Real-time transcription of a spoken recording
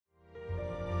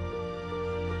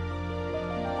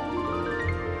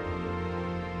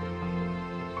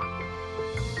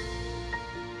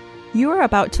You are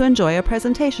about to enjoy a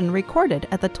presentation recorded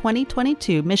at the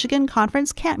 2022 Michigan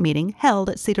Conference Camp Meeting held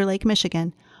at Cedar Lake,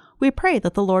 Michigan. We pray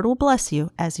that the Lord will bless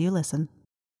you as you listen.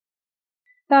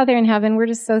 Father in heaven, we're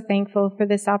just so thankful for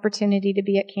this opportunity to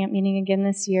be at camp meeting again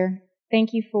this year.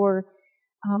 Thank you for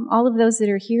all of those that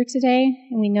are here today,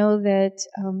 and we know that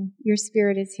your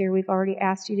Spirit is here. We've already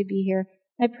asked you to be here.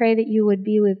 I pray that you would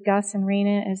be with Gus and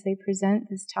Raina as they present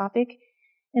this topic.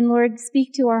 And Lord,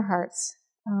 speak to our hearts.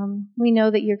 We know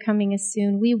that your coming is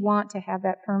soon. We want to have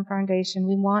that firm foundation.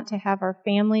 We want to have our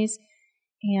families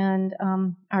and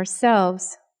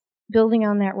ourselves building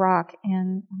on that rock.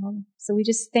 And so we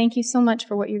just thank you so much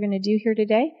for what you're going to do here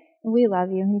today. And we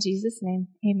love you. In Jesus' name,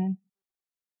 amen.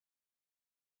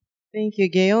 Thank you,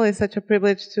 Gail. It's such a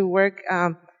privilege to work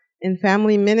in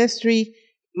family ministry.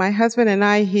 My husband and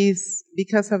I,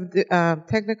 because of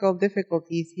technical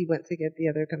difficulties, he went to get the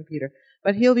other computer.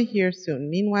 But he'll be here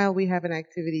soon. Meanwhile, we have an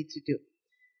activity to do.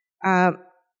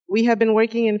 We have been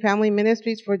working in family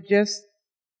ministries for just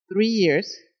 3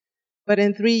 years. But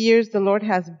in 3 years, the Lord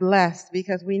has blessed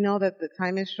because we know that the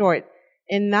time is short.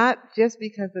 And not just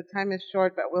because the time is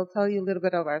short, but we'll tell you a little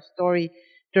bit of our story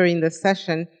during the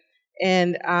session.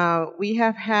 And we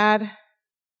have had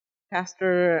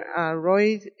Pastor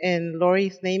Roy and Lori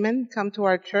Snayman come to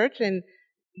our church, and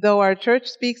though our church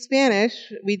speaks Spanish,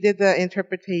 we did the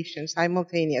interpretation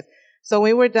simultaneous. So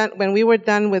when we were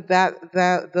done with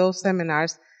those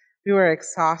seminars, we were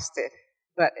exhausted,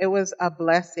 but it was a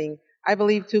blessing. I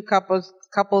believe two couples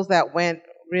that went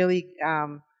really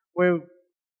were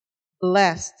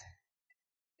blessed,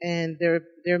 and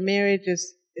their marriage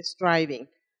is thriving.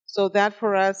 So that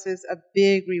for us is a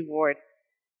big reward.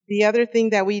 The other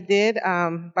thing that we did,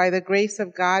 by the grace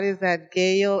of God, is that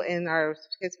Gail and our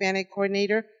Hispanic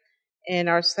coordinator and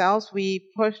ourselves, we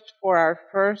pushed for our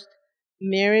first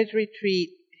marriage retreat,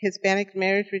 Hispanic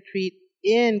marriage retreat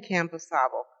in Campo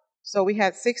Sabo. So we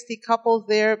had 60 couples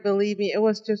there. Believe me, it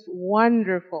was just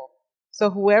wonderful. So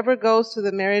whoever goes to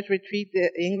the marriage retreat,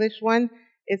 the English one,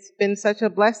 it's been such a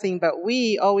blessing. But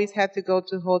we always had to go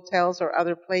to hotels or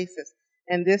other places.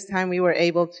 And this time we were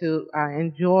able to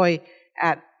enjoy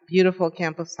at beautiful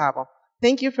Campo Sabo.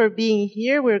 Thank you for being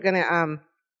here. We're going to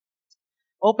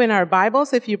open our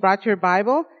Bibles, if you brought your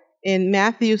Bible, in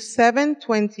Matthew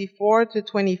 7:24 to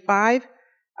 25.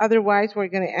 Otherwise, we're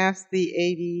going to ask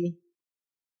the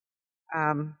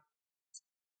AD.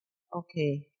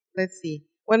 Okay, let's see.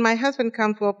 When my husband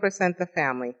comes, we'll present the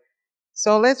family.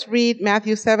 So let's read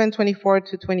Matthew 7:24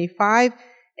 to 25.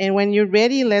 And when you're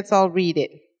ready, let's all read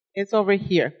it. It's over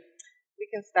here. We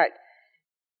can start.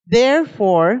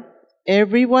 Therefore,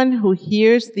 everyone who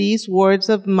hears these words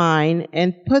of mine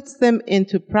and puts them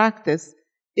into practice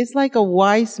is like a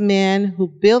wise man who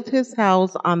built his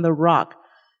house on the rock.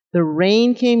 The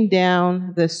rain came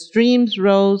down, the streams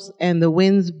rose, and the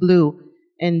winds blew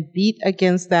and beat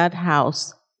against that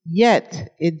house.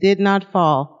 Yet it did not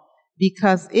fall,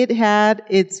 because it had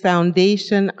its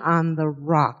foundation on the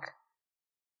rock.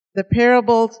 The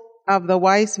parable of the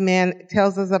wise man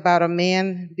tells us about a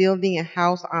man building a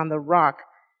house on the rock.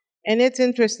 And it's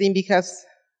interesting because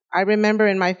I remember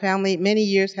in my family, many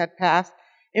years had passed,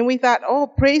 and we thought, oh,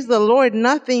 praise the Lord,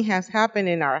 nothing has happened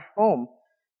in our home.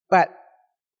 But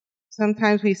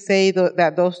sometimes we say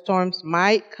that those storms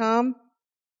might come,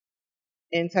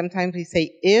 and sometimes we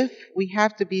say if. We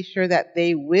have to be sure that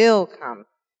they will come,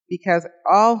 because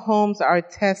all homes are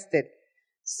tested.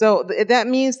 So that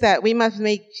means that we must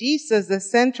make Jesus the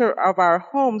center of our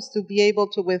homes to be able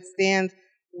to withstand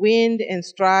wind and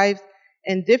strife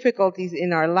and difficulties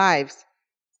in our lives.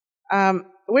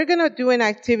 We're going to do an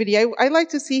activity. I'd like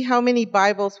to see how many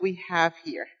Bibles we have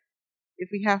here. If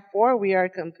we have 4, we are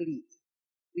complete.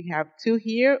 We have 2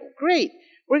 here. Great.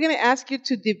 We're going to ask you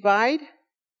to divide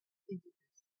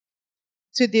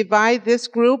this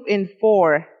group in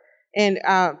 4. And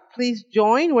please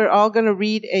join. We're all going to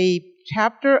read a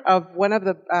chapter of one of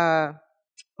the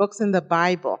books in the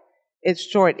Bible. It's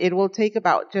short. It will take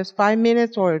about just 5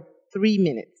 minutes or 3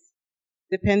 minutes,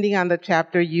 depending on the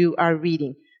chapter you are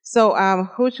reading. So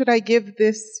who should I give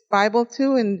this Bible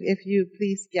to? And if you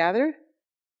please gather.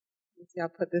 Let's see, I'll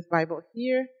put this Bible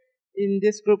here. And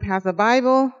this group has a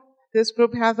Bible. This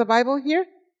group has a Bible here.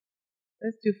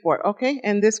 Let's do 4, okay?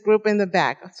 And this group in the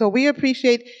back. So we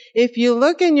appreciate if you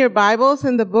look in your Bibles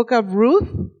in the book of Ruth,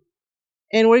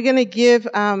 and we're going to give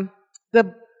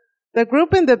the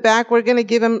group in the back, we're going to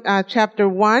give them chapter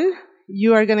 1.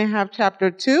 You are going to have chapter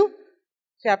 2,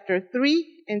 chapter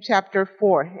 3, and chapter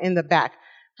 4 in the back.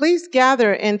 Please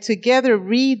gather and together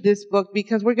read this book,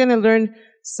 because we're going to learn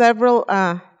several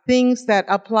things that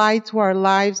apply to our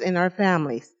lives and our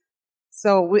families.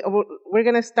 So we're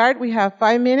going to start. We have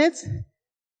 5 minutes.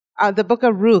 The book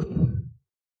of Ruth.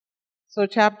 So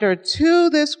chapter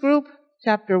 2, this group.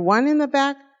 Chapter 1 in the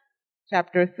back.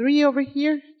 Chapter 3 over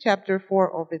here. Chapter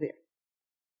 4 over there.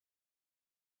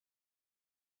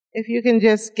 If you can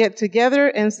just get together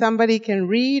and somebody can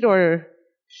read or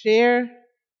share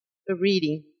the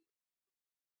reading.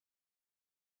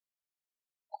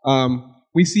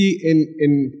 We see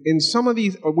in some of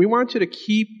these, we want you to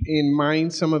keep in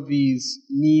mind some of these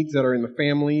needs that are in the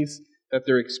families that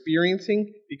they're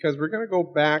experiencing, because we're going to go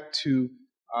back to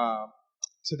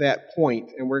that point,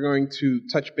 and we're going to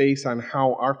touch base on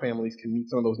how our families can meet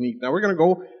some of those needs. Now we're going to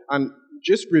go on,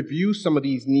 just review some of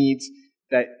these needs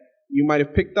that you might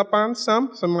have picked up on,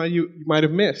 some of you might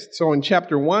have missed. So in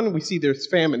chapter 1, we see there's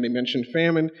famine. They mentioned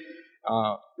famine.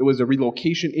 It was a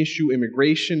relocation issue,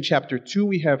 immigration. Chapter 2,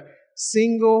 we have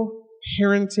single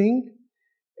parenting.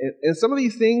 And some of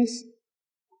these things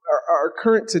are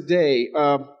current today.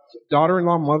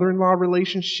 Daughter-in-law, mother-in-law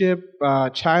relationship,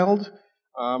 child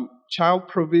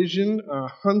provision,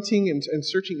 hunting and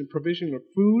searching and provision of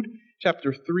food.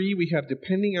 Chapter 3, we have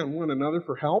depending on one another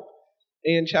for help.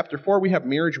 And chapter 4, we have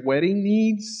marriage, wedding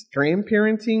needs,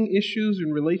 grandparenting issues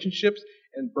and relationships,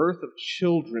 and birth of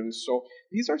children. So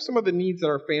these are some of the needs that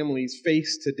our families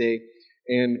face today,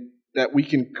 and that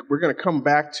we're going to come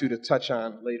back to touch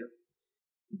on later.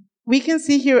 We can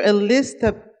see here a list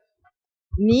of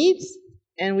needs,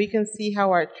 and we can see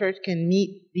how our church can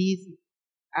meet these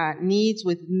needs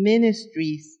with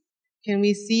ministries. Can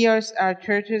we see our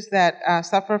churches that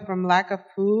suffer from lack of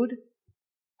food?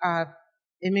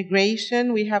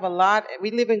 Immigration, we have a lot.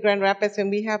 We live in Grand Rapids, and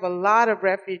we have a lot of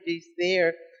refugees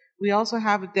there. We also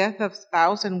have death of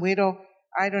spouse and widow.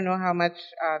 I don't know how much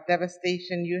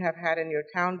devastation you have had in your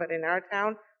town, but in our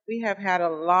town, we have had a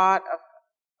lot of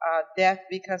death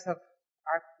because of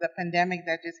the pandemic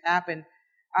that just happened.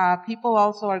 People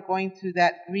also are going through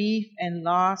that grief and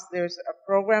loss. There's a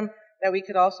program that we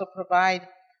could also provide.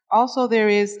 Also, there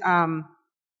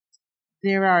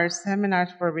are seminars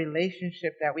for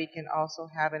relationship that we can also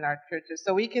have in our churches.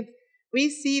 So we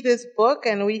see this book,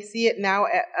 and we see it now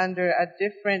under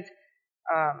different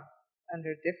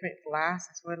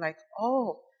glasses. We're like,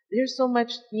 oh, there's so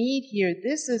much need here.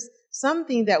 This is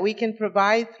something that we can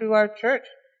provide through our church,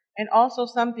 and also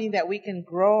something that we can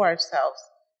grow ourselves.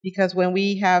 Because when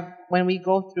we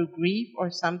go through grief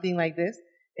or something like this,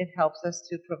 it helps us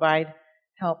to provide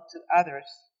help to others.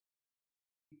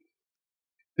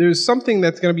 There's something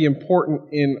that's going to be important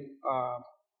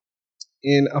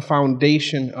in a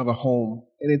foundation of a home,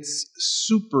 and it's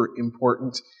super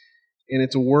important, and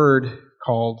it's a word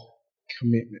called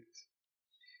commitment.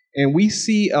 And we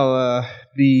see the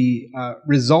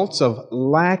results of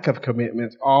lack of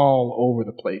commitment all over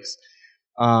the place.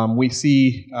 We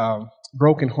see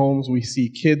broken homes, we see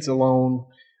kids alone,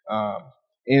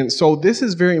 and so this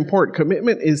is very important.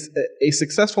 Commitment is a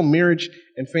successful marriage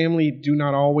and family do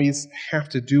not always have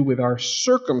to do with our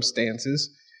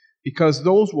circumstances, because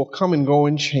those will come and go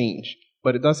and change.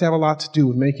 But it does have a lot to do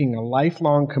with making a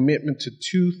lifelong commitment to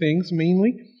two things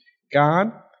mainly: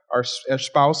 God, our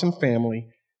spouse, and family.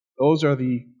 Those are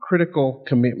the critical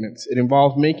commitments. It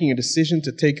involves making a decision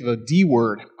to take the D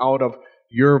word out of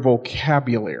your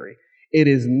vocabulary. It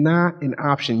is not an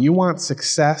option. You want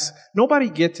success. Nobody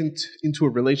gets into a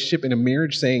relationship in a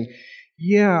marriage saying,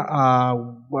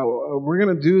 we're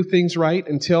going to do things right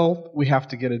until we have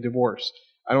to get a divorce.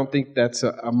 I don't think that's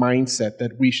a mindset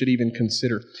that we should even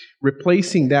consider.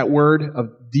 Replacing that word of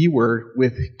D word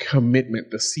with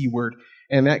commitment, the C word.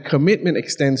 And that commitment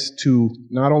extends to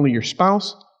not only your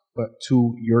spouse, but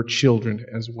to your children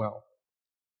as well.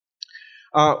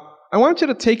 I want you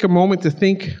to take a moment to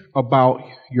think about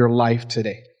your life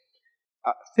today.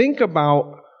 Think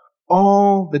about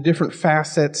all the different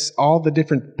facets, all the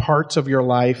different parts of your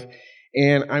life,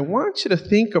 and I want you to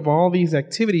think of all these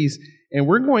activities, and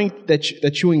we're going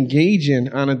that you engage in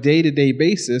on a day-to-day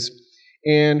basis,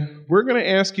 and we're going to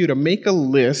ask you to make a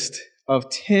list of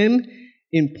 10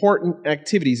 important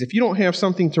activities. If you don't have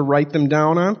something to write them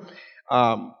down on,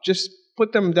 just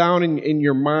put them down in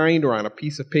your mind or on a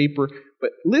piece of paper.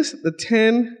 But list the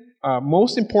 10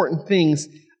 most important things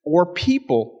or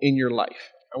people in your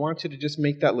life. I want you to just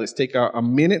make that list. Take a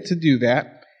minute to do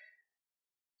that.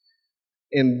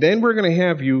 And then we're going to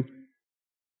have you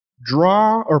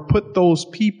draw or put those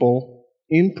people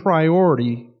in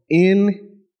priority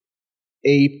in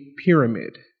a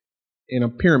pyramid. In a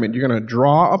pyramid. You're going to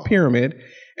draw a pyramid,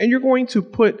 and you're going to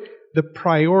put the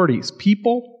priorities,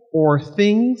 people or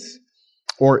things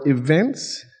or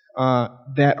events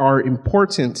that are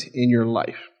important in your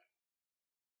life.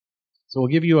 So we'll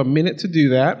give you a minute to do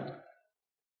that.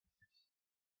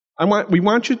 We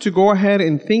want you to go ahead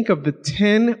and think of the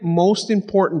 10 most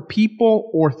important people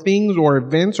or things or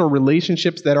events or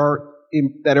relationships that are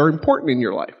important in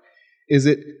your life. Is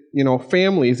it,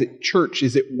 family? Is it church?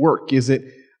 Is it work? Is it,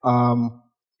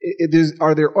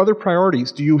 are there other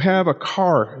priorities? Do you have a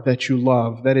car that you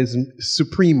love that is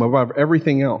supreme above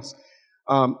everything else?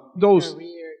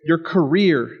 Your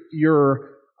career,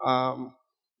 your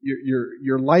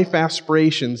life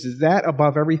aspirations, is that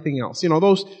above everything else?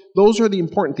 Those are the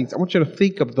important things. I want you to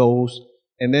think of those,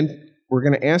 and then we're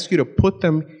going to ask you to put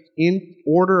them in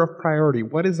order of priority.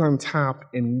 What is on top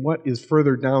and what is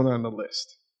further down on the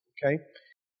list? Okay?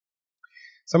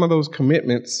 Some of those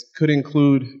commitments could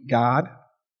include God,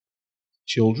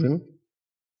 children,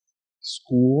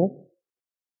 school,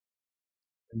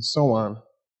 and so on.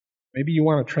 Maybe you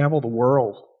want to travel the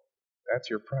world. That's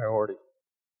your priority.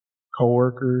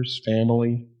 Coworkers,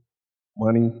 family,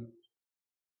 money,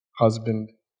 husband,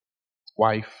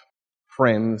 wife,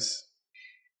 friends.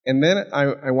 And then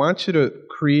I want you to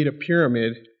create a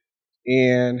pyramid,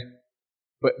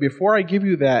 but before I give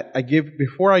you that, I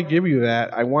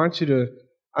don't want you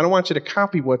to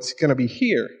copy what's going to be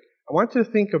here. I want you to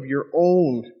think of your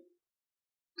own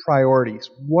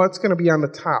priorities. What's going to be on the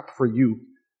top for you?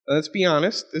 Let's be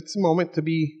honest. It's a moment to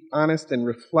be honest and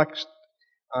reflect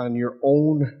on your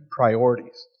own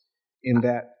priorities in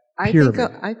that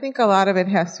pyramid. I think a lot of it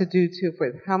has to do, too,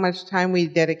 with how much time we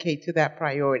dedicate to that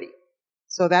priority.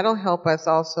 So that'll help us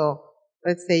also.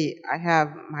 Let's say I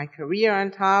have my career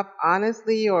on top,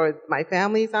 honestly, or my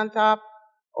family's on top,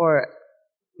 or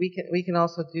we can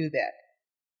also do that.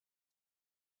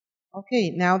 Okay,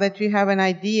 now that you have an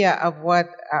idea of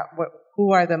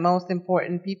who are the most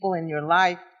important people in your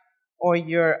life, or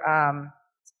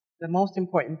the most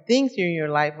important things in your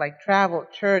life, like travel,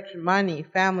 church, money,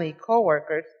 family,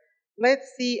 coworkers, let's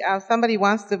see if somebody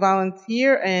wants to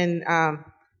volunteer and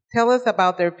tell us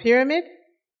about their pyramid.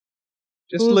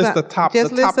 Just list the top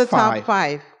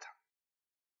five.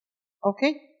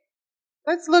 Okay.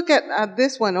 Let's look at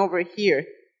this one over here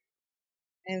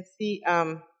and see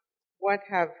what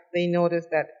have they noticed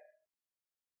that.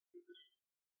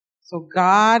 So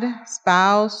God,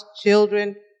 spouse,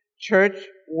 children, church,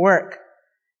 work.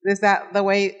 Is that the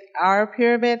way our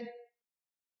pyramid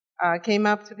came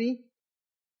up to be?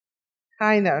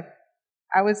 Kind of.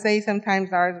 I would say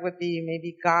sometimes ours would be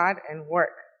maybe God and work.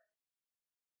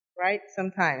 Right?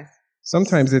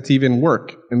 Sometimes it's even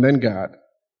work and then God.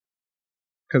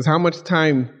 Because how much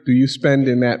time do you spend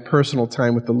in that personal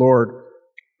time with the Lord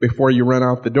before you run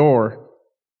out the door?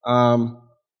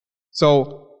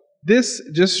 So this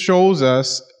just shows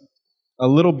us a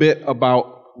little bit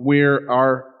about where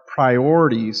our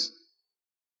priorities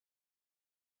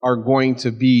are going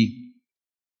to be.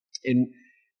 And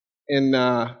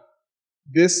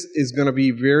this is going to be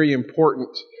very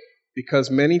important because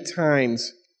many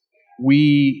times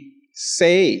we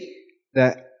say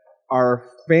that our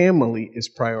family is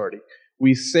priority.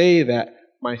 We say that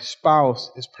my spouse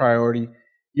is priority.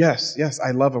 Yes, I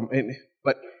love them.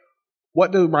 But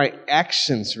what do my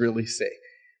actions really say?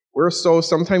 We're so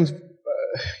sometimes,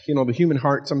 the human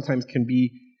heart sometimes can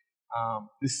be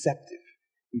deceptive.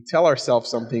 We tell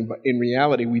ourselves something, but in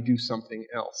reality, we do something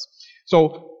else.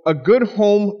 So a good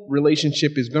home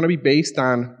relationship is going to be based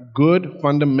on good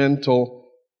fundamental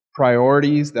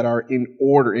priorities that are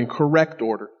in correct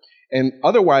order. And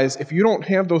otherwise, if you don't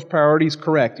have those priorities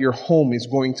correct, your home is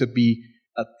going to be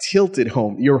a tilted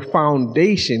home. Your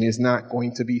foundation is not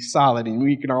going to be solid. And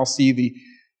we can all see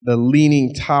the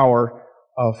leaning tower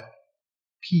of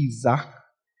Pisa.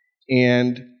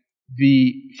 And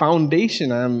the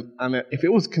foundation on it, if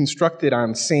it was constructed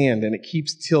on sand and it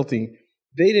keeps tilting,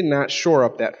 they did not shore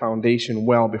up that foundation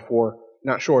well before,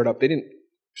 not shore it up. They didn't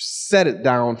set it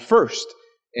down first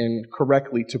and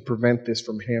correctly to prevent this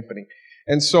from happening.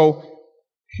 And so,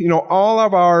 all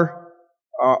of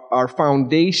our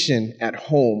foundation at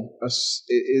home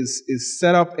is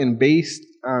set up and based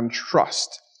on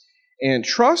trust. And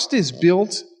trust is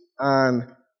built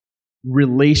on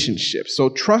relationships. So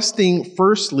trusting,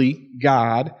 firstly,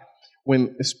 God,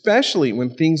 especially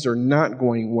when things are not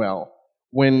going well.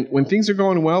 When things are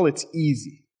going well, it's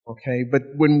easy, okay? But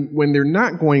when they're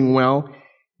not going well,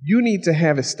 you need to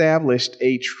have established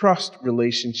a trust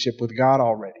relationship with God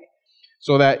already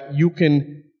so that you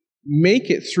can make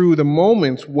it through the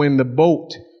moments when the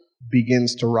boat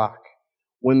begins to rock,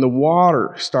 when the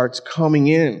water starts coming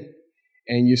in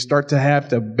and you start to have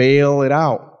to bail it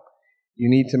out. You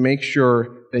need to make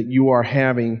sure that you are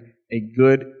having a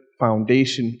good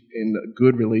foundation and a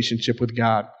good relationship with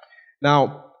God.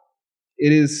 Now,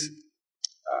 it is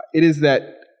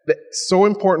that so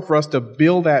important for us to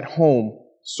build that home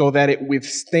so that it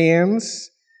withstands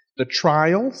the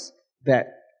trials that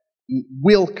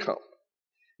will come,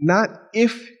 not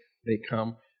if they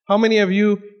come. How many of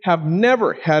you have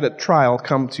never had a trial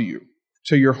come to you,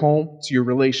 to your home, to your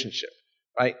relationship,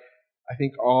 right? I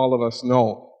think all of us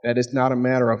know that it's not a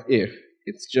matter of if,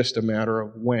 it's just a matter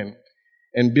of when.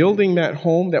 And building that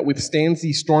home that withstands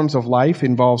these storms of life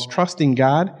involves trusting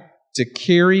God to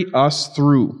carry us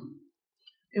through.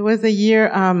 It was the year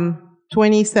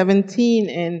 2017,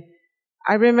 and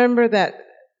I remember that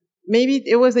maybe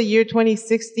it was the year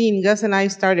 2016, Gus and I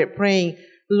started praying,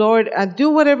 Lord, do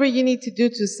whatever you need to do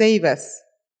to save us,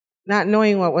 not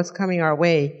knowing what was coming our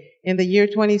way. In the year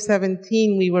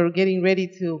 2017, we were getting ready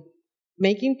to,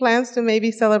 making plans to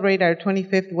maybe celebrate our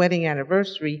 25th wedding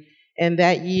anniversary. And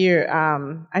that year,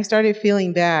 I started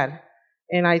feeling bad.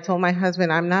 And I told my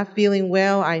husband, I'm not feeling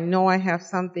well. I know I have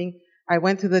something. I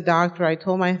went to the doctor. I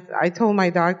told my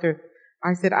doctor,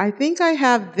 I said, I think I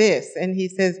have this. And he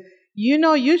says, you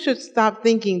know, you should stop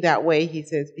thinking that way, he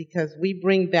says, because we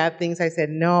bring bad things. I said,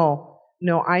 no,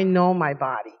 I know my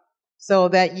body. So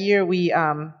that year we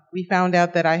found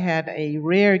out that I had a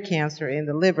rare cancer in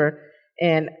the liver.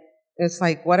 And it's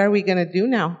like, what are we going to do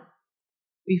now?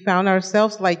 We found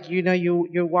ourselves like, you know,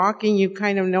 you're walking, you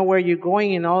kind of know where you're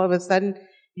going, and all of a sudden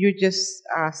you just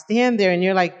stand there and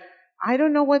you're like, I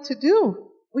don't know what to do.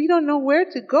 We don't know where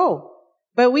to go.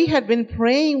 But we had been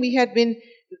praying, we had been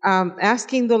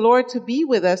asking the Lord to be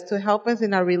with us, to help us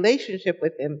in our relationship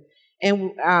with Him.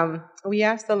 And we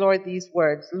asked the Lord these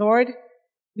words, Lord,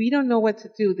 we don't know what to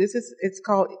do. It's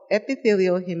called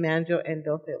epithelial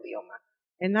hemangioendothelioma.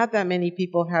 And not that many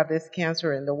people have this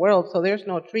cancer in the world, so there's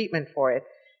no treatment for it.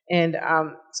 And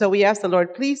so we asked the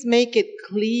Lord, please make it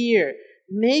clear.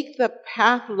 Make the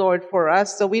path, Lord, for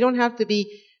us, so we don't have to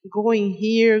be going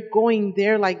here, going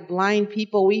there like blind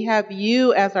people. We have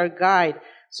you as our guide.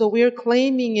 So we're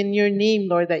claiming in your name,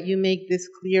 Lord, that you make this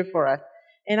clear for us.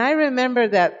 And I remember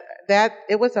that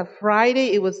it was a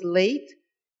Friday, it was late,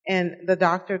 and the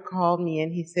doctor called me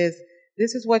and he says,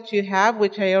 this is what you have,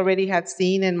 which I already had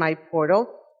seen in my portal.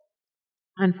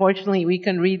 Unfortunately, we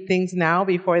can read things now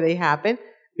before they happen,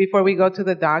 before we go to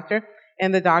the doctor.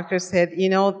 And the doctor said, you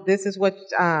know, this is what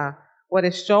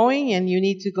is showing, and you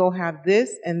need to go have this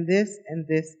and this and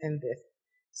this and this.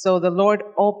 So the Lord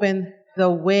opened the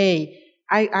way.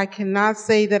 I cannot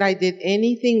say that I did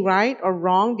anything right or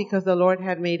wrong, because the Lord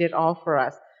had made it all for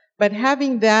us. But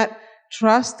having that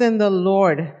trust in the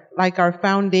Lord, like our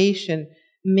foundation,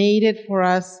 made it for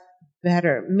us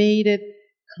better, made it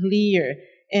clear.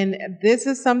 And this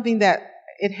is something that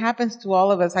it happens to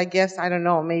all of us. I guess, I don't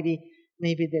know, maybe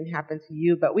it didn't happen to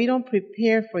you, but we don't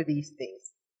prepare for these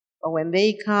things. But when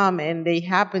they come and they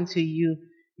happen to you,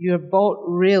 your boat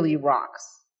really rocks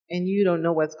and you don't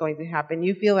know what's going to happen.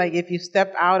 You feel like if you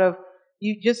step out of,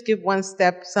 you just give one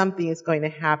step, something is going to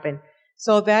happen.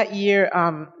 So that year,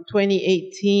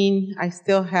 2018, I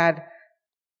still had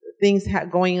things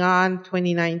going on.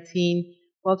 2019,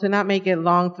 well, to not make it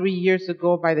long, 3 years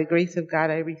ago, by the grace of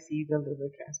God, I received a liver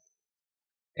transplant.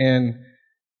 And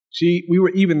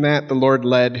the Lord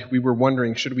led. We were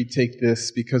wondering, should we take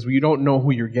this? Because we don't know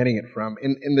who you're getting it from.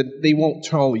 And they won't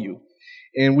tell you.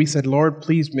 And we said, Lord,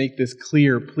 please make this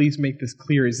clear. Please make this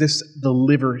clear. Is this the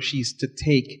liver she's to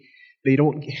take? They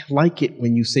don't like it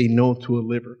when you say no to a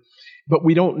liver. But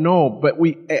we don't know. But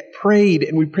we prayed,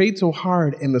 and we prayed so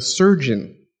hard. And the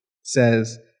surgeon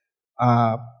says,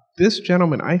 this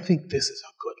gentleman, I think this is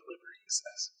a good liver, he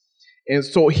says. And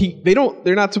so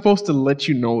they're not supposed to let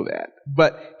you know that.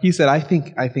 But he said, I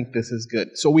think this is good.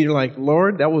 So we were like,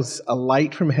 Lord, that was a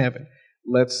light from heaven.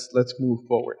 Let's move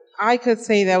forward. I could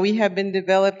say that we have been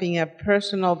developing a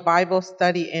personal Bible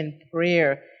study and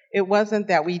prayer. It wasn't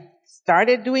that we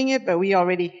started doing it, but we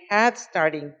already had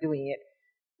started doing it.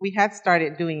 We had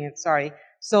started doing it, sorry.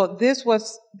 So this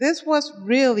was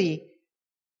really,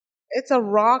 it's a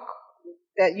rock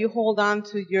that you hold on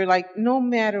to. You're like, no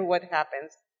matter what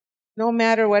happens,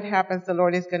 the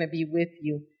Lord is going to be with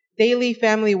you. Daily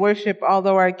family worship,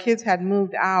 although our kids had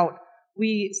moved out,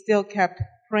 we still kept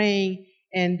praying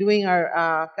and doing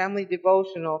our family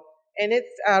devotional. And it's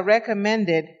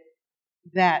recommended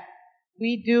that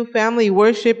we do family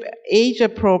worship age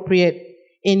appropriate,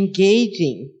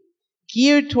 engaging,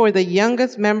 geared toward the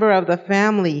youngest member of the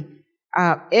family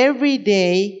every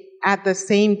day at the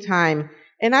same time.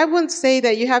 And I wouldn't say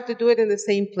that you have to do it in the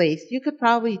same place. You could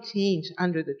probably change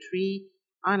under the tree,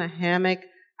 on a hammock.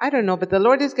 I don't know, but the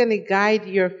Lord is going to guide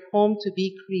your home to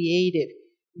be creative,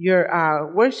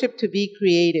 your worship to be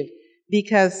creative,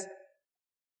 because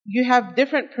you have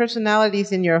different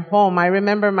personalities in your home. I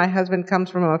remember my husband comes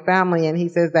from a family, and he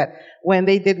says that when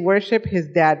they did worship, his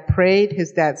dad prayed,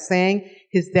 his dad sang,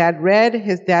 his dad read,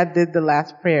 his dad did the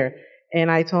last prayer. And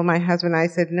I told my husband, I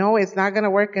said, no, it's not going to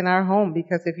work in our home,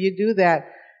 because if you do that,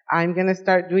 I'm going to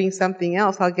start doing something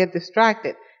else. I'll get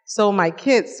distracted. So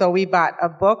we bought a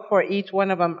book for each one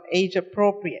of them, age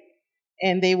appropriate.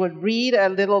 And they would read a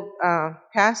little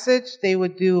passage. They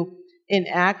would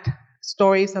enact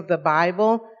stories of the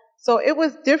Bible. So it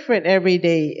was different every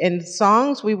day. And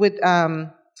songs, we would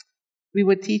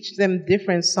teach them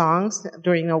different songs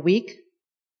during a week.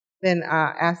 Then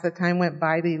as the time went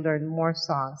by, they learned more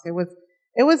songs. It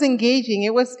was engaging.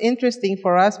 It was interesting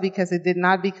for us because it did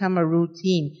not become a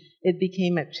routine. It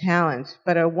became a challenge,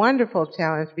 but a wonderful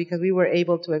challenge, because we were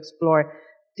able to explore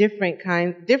different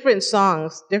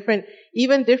songs,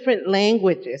 even different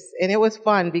languages. And it was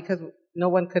fun because no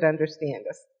one could understand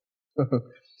us.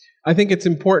 I think it's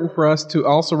important for us to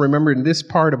also remember in this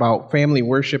part about family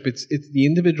worship, it's the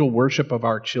individual worship of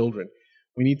our children.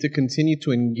 We need to continue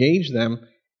to engage them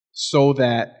so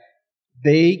that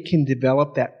they can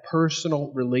develop that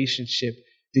personal relationship.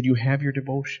 Did you have your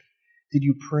devotion? Did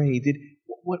you pray?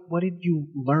 What did you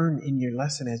learn in your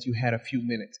lesson as you had a few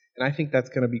minutes? And I think that's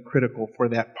going to be critical for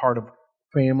that part of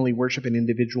family worship and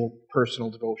individual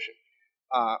personal devotion.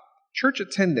 Church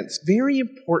attendance, very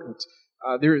important.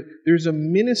 There's a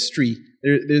ministry,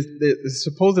 there's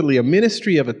supposedly a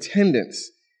ministry of attendance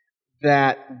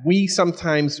that we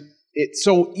sometimes, it's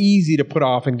so easy to put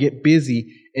off and get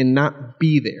busy and not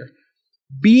be there.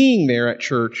 Being there at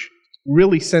church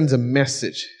really sends a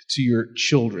message to your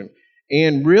children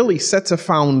and really sets a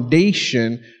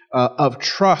foundation of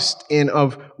trust and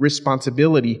of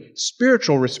responsibility,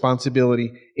 spiritual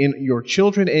responsibility in your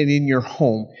children and in your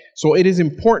home. So it is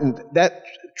important that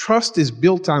trust is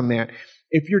built on that.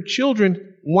 If your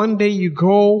children, one day you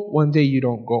go, one day you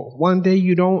don't go, one day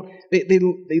you don't,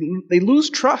 they lose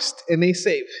trust and they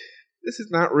say, this is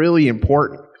not really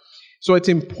important. So it's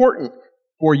important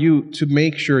for you to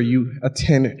make sure you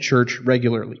attend church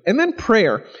regularly. And then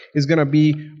prayer is going to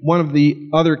be one of the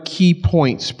other key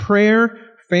points. Prayer,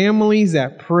 families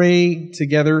that pray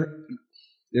together,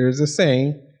 there's a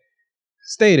saying,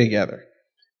 stay together.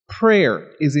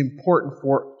 Prayer is important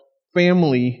for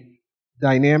family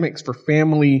dynamics, for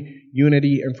family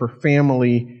unity, and for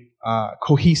family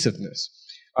cohesiveness.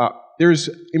 There's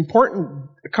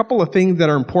a couple of things that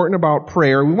are important about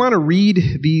prayer. We want to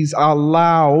read these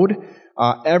aloud.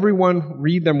 Everyone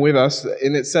read them with us.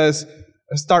 And it says,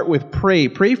 let's start with pray.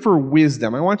 Pray for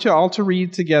wisdom. I want you all to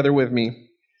read together with me.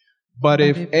 But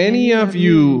if any of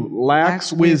you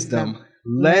lacks wisdom,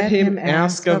 let him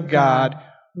ask of God,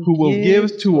 who will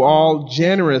give to all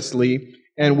generously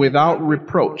and without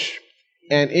reproach,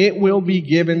 and it will be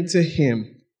given to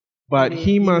him. But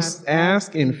he must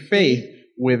ask in faith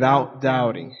without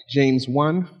doubting. James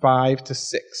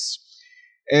 1:5-6.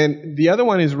 And the other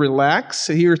one is relax.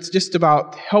 Here it's just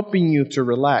about helping you to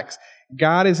relax.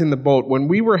 God is in the boat. When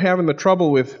we were having the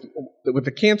trouble with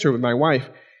the cancer with my wife,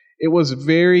 it was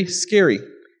very scary,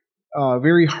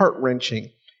 very heart-wrenching.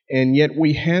 And yet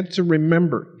we had to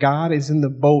remember God is in the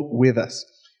boat with us.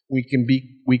 We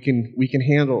can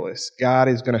handle this. God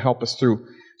is going to help us through.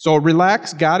 So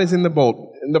relax, God is in the boat.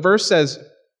 And the verse says,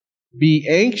 be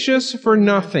anxious for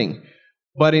nothing,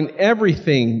 but in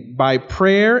everything, by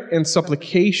prayer and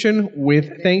supplication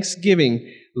with thanksgiving,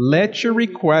 let your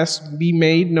requests be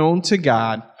made known to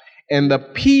God, and the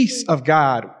peace of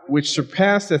God, which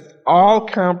surpasseth all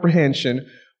comprehension,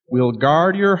 will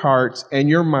guard your hearts and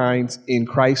your minds in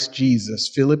Christ Jesus.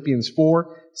 Philippians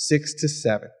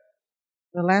 4:6-7.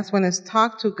 The last one is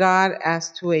talk to God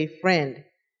as to a friend.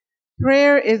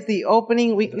 Prayer is the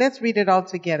opening. Let's read it all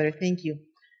together. Thank you.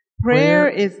 Prayer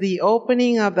is the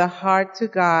opening of the heart to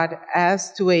God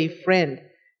as to a friend.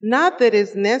 Not that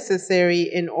is necessary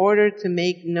in order to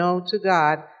make known to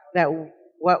God that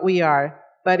what we are,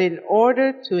 but in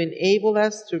order to enable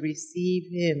us to receive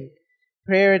Him.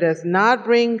 Prayer does not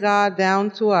bring God down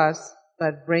to us,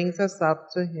 but brings us up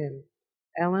to Him.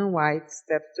 Ellen White,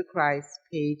 Steps to Christ,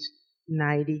 page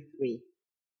 93.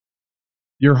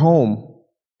 Your home,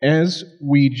 as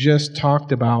we just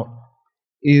talked about,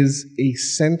 is a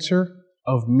center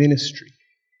of ministry.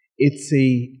 It's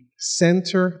a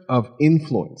center of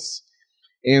influence.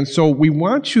 And so we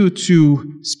want you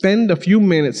to spend a few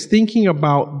minutes thinking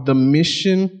about the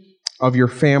mission of your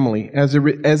family as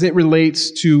it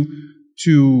relates to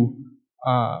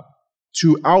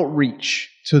outreach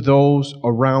to those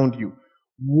around you.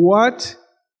 What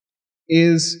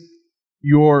is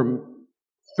your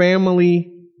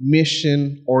family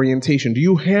mission orientation? Do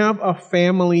you have a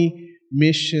family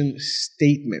mission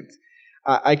statement.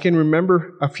 I can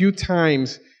remember a few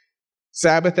times,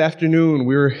 Sabbath afternoon,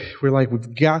 we're like,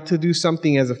 we've got to do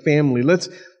something as a family.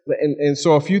 And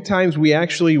so a few times we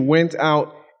actually went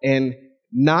out and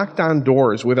knocked on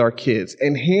doors with our kids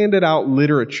and handed out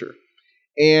literature.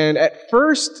 And at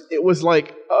first, it was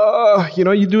like,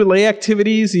 you do lay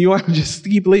activities, and you want to just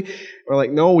keep lay. We're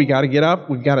like, no, we got to get up.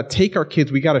 We've got to take our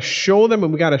kids. We got to show them,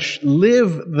 and we got to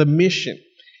live the mission.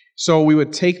 So we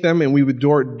would take them, and we would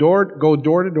go door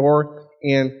to door,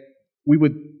 and we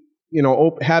would,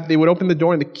 they would open the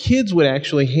door, and the kids would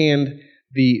actually hand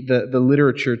the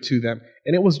literature to them,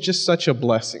 and it was just such a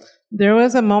blessing. There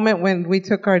was a moment when we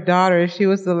took our daughter. She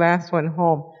was the last one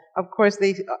home. Of course,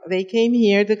 they came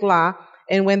here to GLA.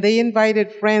 And when they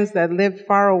invited friends that lived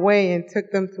far away and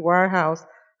took them to our house,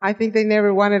 I think they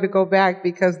never wanted to go back,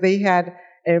 because they had,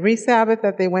 every Sabbath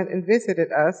that they went and visited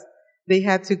us, they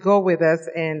had to go with us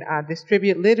and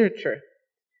distribute literature.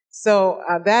 So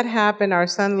that happened. Our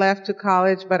son left to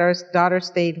college, but our daughter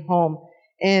stayed home.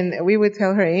 And we would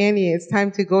tell her, Annie, it's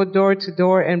time to go door to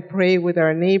door and pray with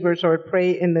our neighbors or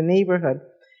pray in the neighborhood.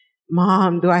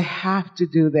 Mom, do I have to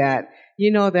do that?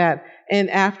 You know that. And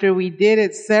after we did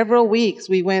it several weeks,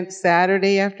 we went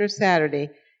Saturday after Saturday.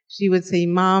 She would say,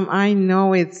 Mom, I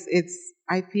know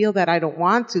I feel that I don't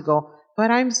want to go,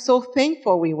 but I'm so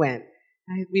thankful we went.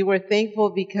 We were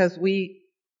thankful because we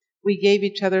gave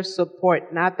each other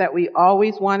support. Not that we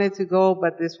always wanted to go,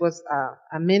 but this was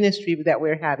a ministry that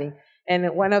we're having. And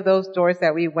at one of those doors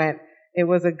that we went, it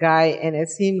was a guy, and it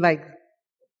seemed like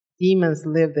demons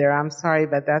lived there. I'm sorry,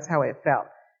 but that's how it felt.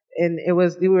 And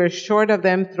we were short of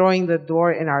them throwing the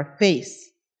door in our face.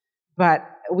 But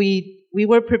we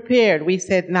were prepared. We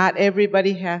said not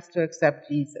everybody has to accept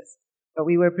Jesus. But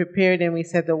we were prepared, and we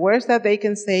said the worst that they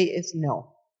can say is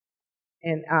no.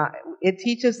 And it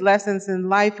teaches lessons in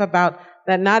life about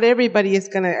that not everybody is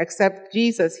going to accept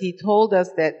Jesus. He told us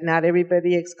that not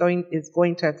everybody is going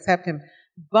to accept him.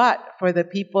 But for the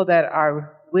people that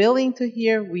are willing to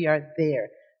hear, we are there.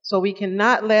 So we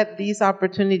cannot let these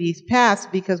opportunities pass,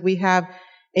 because we have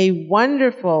a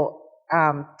wonderful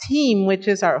team, which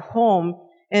is our home,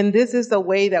 and this is the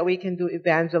way that we can do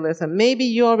evangelism. Maybe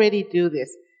you already do this.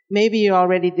 Maybe you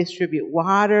already distribute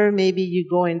water. Maybe you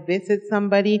go and visit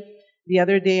somebody. The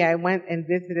other day I went and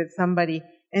visited somebody,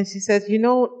 and she says,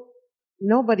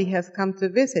 nobody has come to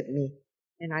visit me.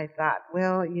 And I thought,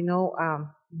 well,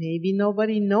 maybe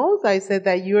nobody knows, I said,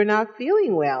 that you're not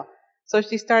feeling well. So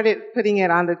she started putting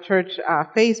it on the church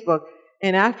Facebook,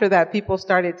 and after that, people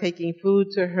started taking food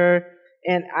to her.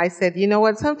 And I said, you know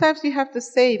what, sometimes you have to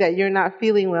say that you're not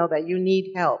feeling well, that you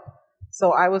need help.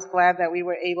 So I was glad that we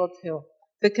were able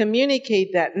to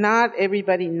communicate that not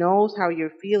everybody knows how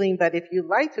you're feeling, but if you'd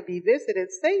like to be visited,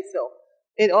 say so.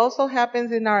 It also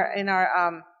happens in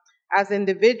our as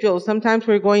individuals. Sometimes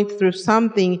we're going through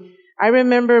something. I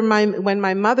remember when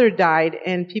my mother died,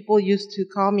 and people used to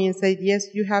call me and say, yes,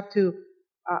 you have to,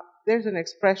 there's an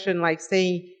expression like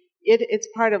saying, it's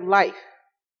part of life.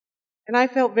 And I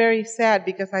felt very sad,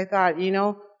 because I thought,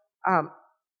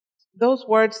 those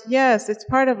words, yes, it's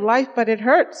part of life, but it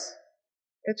hurts.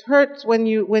 It hurts when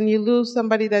you lose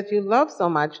somebody that you love so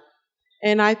much.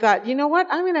 And I thought, you know what,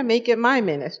 I'm going to make it my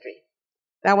ministry.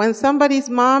 That when somebody's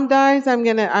mom dies, I'm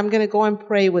gonna go and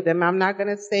pray with them. I'm not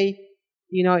gonna say,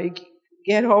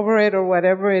 get over it or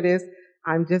whatever it is.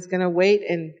 I'm just gonna wait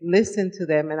and listen to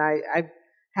them. And I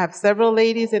have several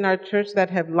ladies in our church that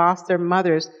have lost their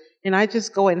mothers, and I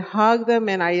just go and hug them,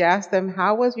 and I ask them,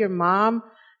 how was your mom?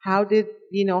 How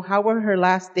were her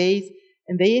last days?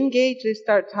 And they engage, they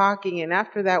start talking, and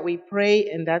after that we pray,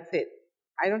 and that's it.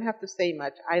 I don't have to say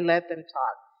much. I let them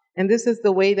talk. And this is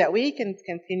the way that we can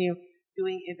continue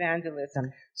doing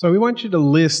evangelism. So we want you to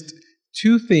list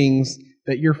 2 things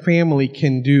that your family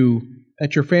can do,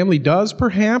 that your family does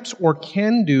perhaps or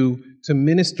can do to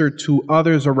minister to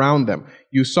others around them.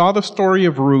 You saw the story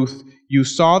of Ruth. You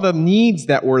saw the needs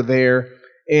that were there,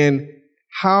 and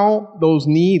how those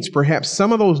needs, perhaps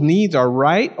some of those needs are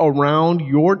right around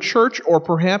your church or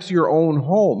perhaps your own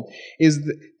home.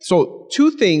 So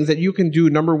 2 things that you can do,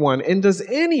 number 1, and does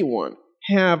anyone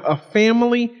have a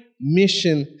family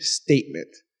mission statement?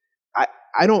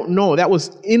 I don't know. That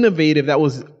was innovative. That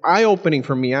was eye-opening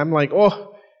for me. I'm like,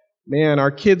 oh, man,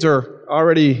 our kids are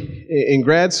already in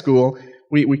grad school.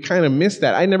 We kind of missed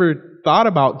that. I never thought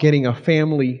about getting a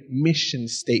family mission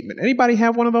statement. Anybody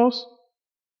have one of those?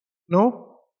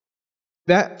 No?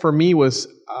 That, for me, was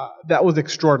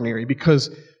extraordinary,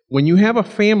 because when you have a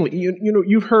family,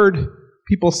 you've heard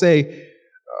people say,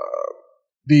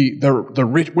 we're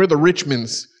the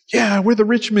Richmonds. Yeah, we're the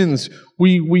Richmonds.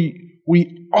 We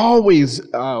We always,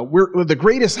 we're the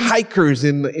greatest hikers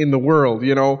in the world,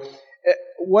 you know.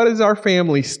 What is our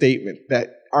family statement that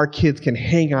our kids can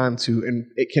hang on to and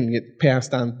it can get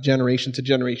passed on generation to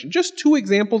generation? Just two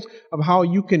examples of how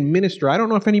you can minister. I don't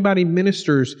know if anybody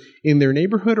ministers in their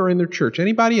neighborhood or in their church.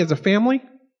 Anybody as a family?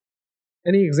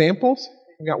 Any examples?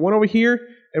 We got one over here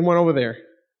and one over there.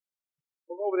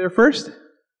 We'll go over there first.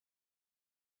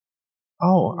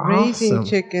 Oh, Raising awesome.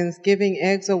 chickens, giving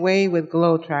eggs away with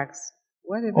glow tracks.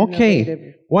 What an Okay,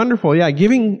 innovative. wonderful. Yeah,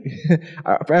 giving.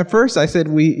 At first, I said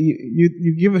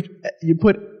you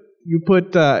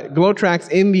put glow tracks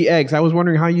in the eggs. I was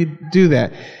wondering how you do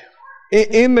that.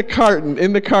 In the carton.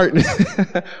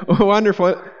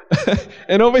 Wonderful.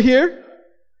 And over here.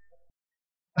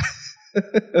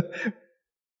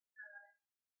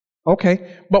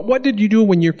 Okay, but what did you do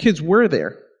when your kids were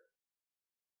there?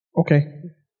 Okay.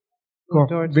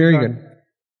 Cool. Very good.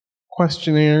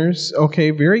 Questionnaires.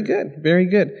 Okay, very good. Very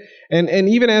good. And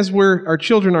even as our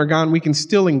children are gone, we can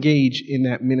still engage in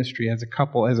that ministry as a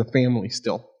couple, as a family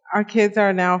still. Our kids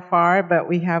are now far, but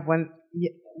we have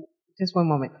just one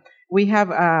moment. We have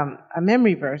a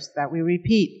memory verse that we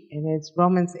repeat, and it's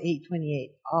Romans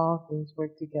 8:28. All things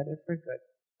work together for good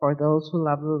for those who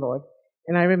love the Lord.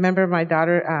 And I remember my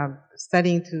daughter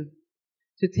studying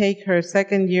to take her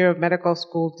second year of medical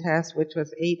school test, which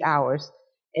was 8 hours.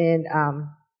 And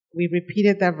we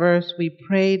repeated that verse. We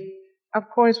prayed. Of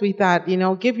course, we thought,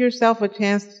 give yourself a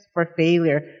chance for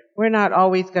failure. We're not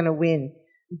always going to win.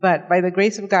 But by the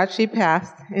grace of God, she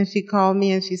passed. And she called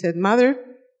me and she said, Mother,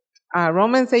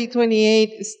 Romans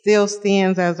 8:28 still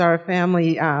stands as our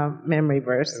family memory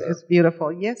verse. Yeah. It's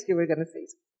beautiful. Yes, you were going to say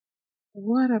something.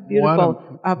 What a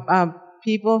beautiful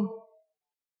people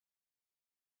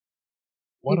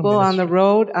on the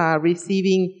road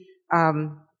receiving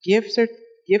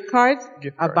gift cards,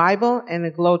 a Bible, and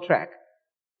a glow track.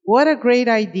 What a great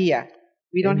idea.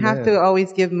 We don't have to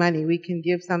always give money. We can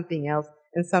give something else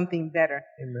and something better.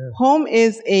 Amen. Home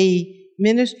is a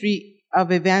ministry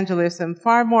of evangelism.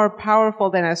 Far more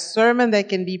powerful than a sermon that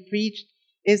can be preached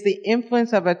is the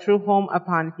influence of a true home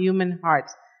upon human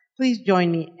hearts. Please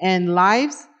join me. And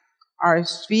lives, our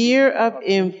sphere of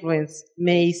influence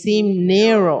may seem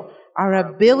narrow, our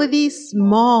abilities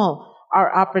small,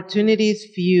 our opportunities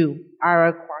few,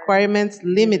 our requirements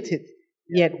limited,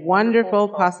 yet wonderful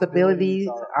possibilities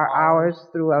are ours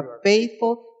through a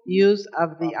faithful use of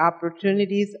the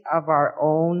opportunities of our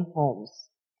own homes.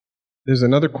 There's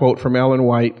another quote from Ellen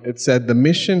White. It said, "The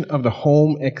mission of the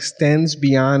home extends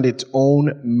beyond its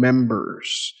own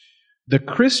members. The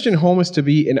Christian home is to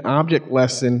be an object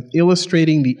lesson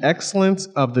illustrating the excellence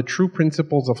of the true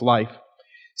principles of life.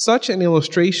 Such an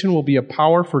illustration will be a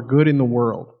power for good in the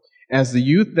world. As the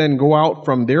youth then go out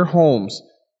from their homes,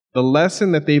 the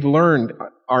lesson that they've learned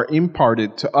are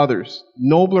imparted to others.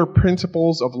 Nobler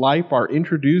principles of life are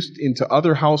introduced into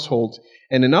other households,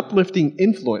 and an uplifting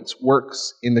influence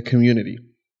works in the community."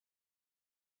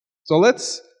 So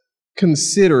let's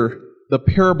consider the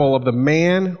parable of the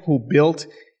man who built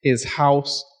his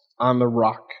house on the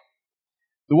rock.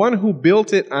 The one who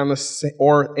built it on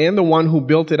the one who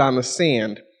built it on the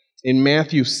sand in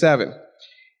Matthew 7.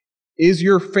 Is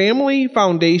your family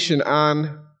foundation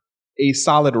on a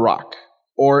solid rock,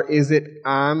 or is it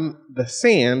on the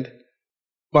sand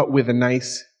but with a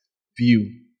nice view?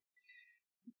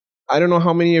 I don't know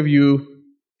how many of you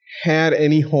had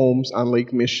any homes on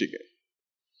Lake Michigan.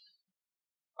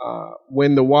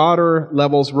 When the water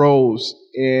levels rose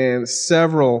and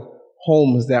several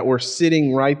homes that were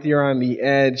sitting right there on the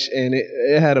edge, and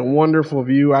it had a wonderful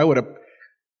view, that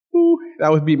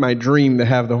would be my dream to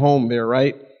have the home there,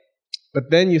 right? But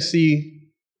then you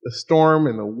see the storm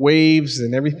and the waves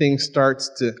and everything starts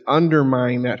to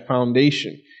undermine that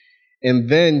foundation. And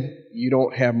then you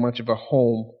don't have much of a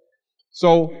home.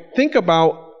 So think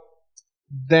about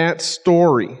that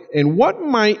story and what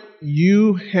might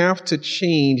you have to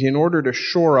change in order to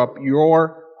shore up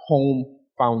your home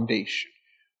foundation.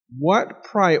 What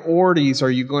priorities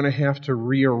are you going to have to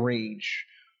rearrange?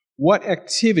 What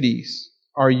activities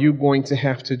are you going to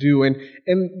have to do? And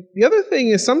the other thing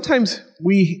is sometimes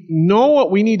we know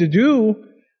what we need to do,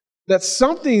 that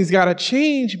something's got to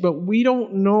change, but we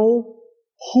don't know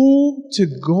who to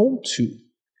go to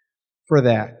for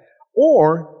that.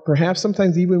 Or perhaps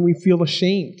sometimes even we feel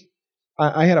ashamed.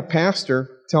 I had a pastor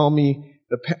tell me,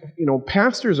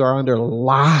 pastors are under a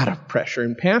lot of pressure,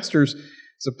 and pastors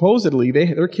supposedly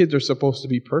their kids are supposed to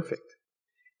be perfect,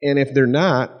 and if they're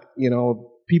not,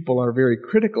 people are very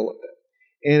critical of them.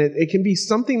 And it can be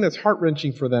something that's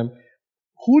heart-wrenching for them.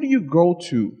 Who do you go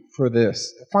to for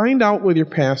this? Find out with your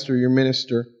pastor, your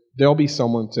minister. There'll be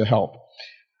someone to help.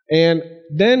 And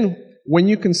then when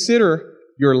you consider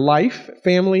your life,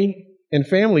 family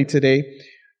today,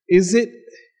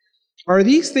 are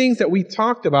these things that we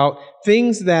talked about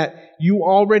things that you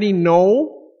already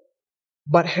know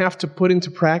but have to put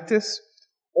into practice?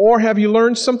 Or have you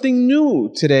learned something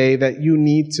new today that you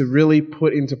need to really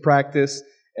put into practice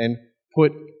and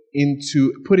put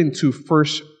into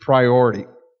first priority?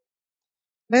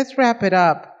 Let's wrap it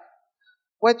up.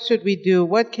 What should we do?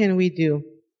 What can we do?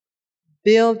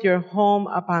 Build your home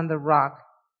upon the rock.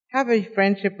 Have a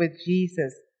friendship with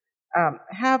Jesus.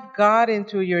 Have God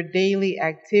into your daily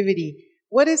activity.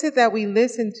 What is it that we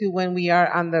listen to when we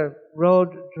are on the road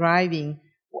driving?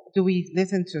 Do we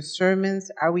listen to sermons?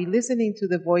 Are we listening to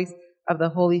the voice of the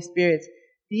Holy Spirit?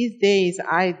 These days,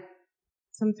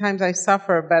 sometimes I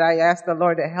suffer, but I ask the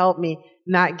Lord to help me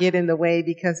not get in the way,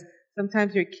 because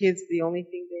sometimes your kids, the only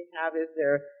thing they have is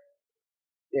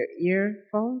their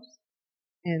earphones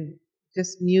and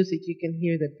just music. You can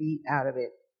hear the beat out of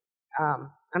it.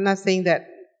 I'm not saying that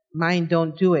mine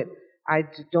don't do it. I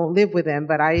don't live with them,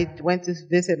 but I went to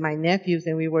visit my nephews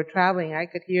and we were traveling. I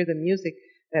could hear the music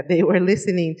that they were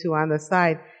listening to on the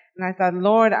side. And I thought,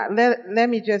 Lord, let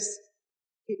me just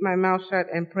keep my mouth shut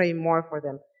and pray more for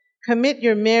them. Commit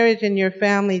your marriage and your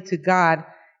family to God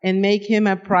and make Him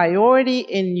a priority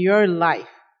in your life.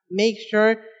 Make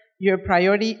sure your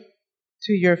priority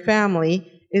to your family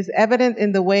is evident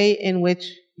in the way in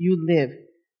which you live.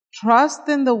 Trust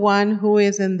in the one who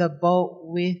is in the boat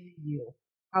with you.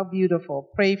 How beautiful.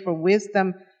 Pray for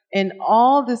wisdom in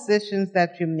all decisions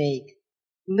that you make.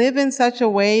 Live in such a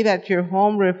way that your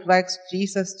home reflects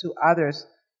Jesus to others.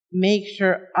 Make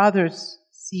sure others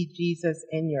see Jesus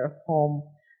in your home.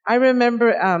 I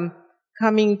remember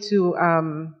coming to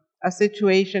a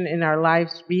situation in our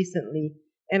lives recently,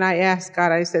 and I asked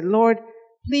God, I said, Lord,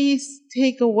 please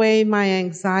take away my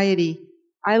anxiety.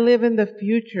 I live in the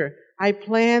future. I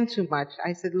plan too much.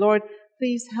 I said, Lord,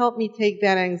 please help me take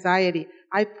that anxiety.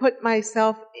 I put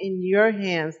myself in your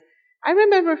hands. I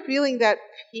remember feeling that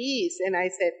peace, and I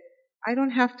said, I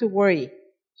don't have to worry.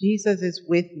 Jesus is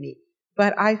with me.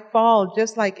 But I fall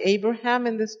just like Abraham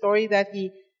in the story that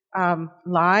he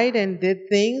lied and did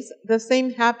things. The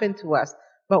same happened to us.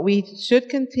 But we should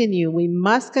continue. We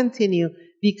must continue,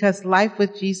 because life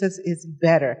with Jesus is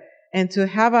better. And to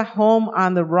have a home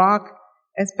on the rock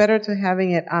is better to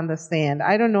having it on the sand.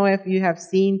 I don't know if you have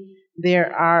seen,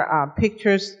 there are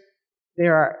pictures.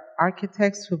 There are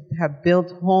architects who have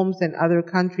built homes in other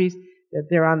countries that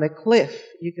they're on the cliff.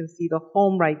 You can see the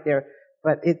home right there,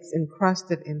 but it's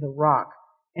encrusted in the rock.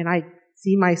 And I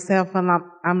see myself and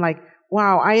I'm like,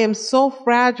 wow, I am so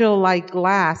fragile like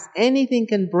glass. Anything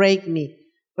can break me.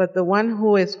 But the one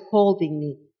who is holding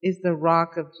me is the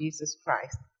rock of Jesus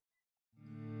Christ.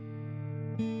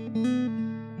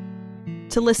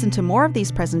 To listen to more of these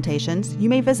presentations, you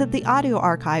may visit the audio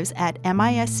archives at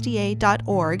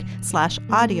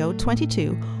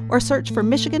misda.org/audio22 or search for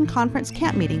Michigan Conference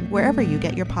Camp Meeting wherever you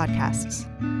get your podcasts.